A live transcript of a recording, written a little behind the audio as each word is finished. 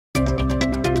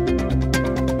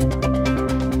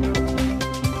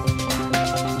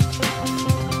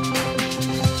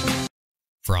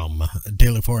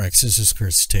DailyForex. This is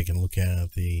Chris taking a look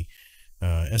at the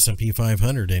S&P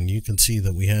 500, and you can see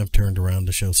that we have turned around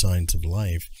to show signs of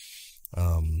life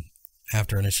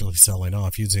after initially selling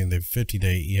off using the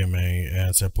 50-day EMA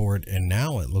as support, and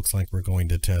now it looks like we're going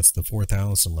to test the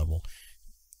 4,000 level.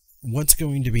 What's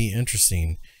going to be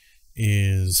interesting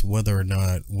is whether or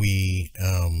not we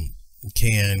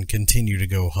can continue to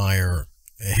go higher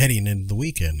heading into the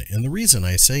weekend. And the reason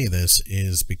I say this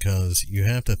is because you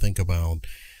have to think about,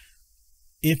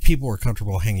 if people are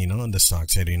comfortable hanging on to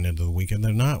stocks heading into the weekend,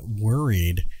 they're not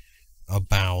worried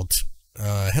about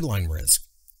headline risk.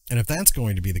 And if that's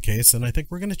going to be the case, then I think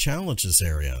we're going to challenge this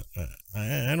area.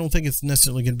 I don't think it's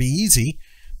necessarily going to be easy,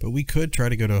 but we could try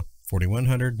to go to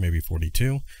 4,100, maybe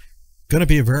 42. Going to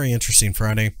be a very interesting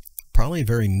Friday, probably a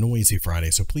very noisy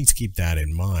Friday, so please keep that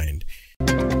in mind.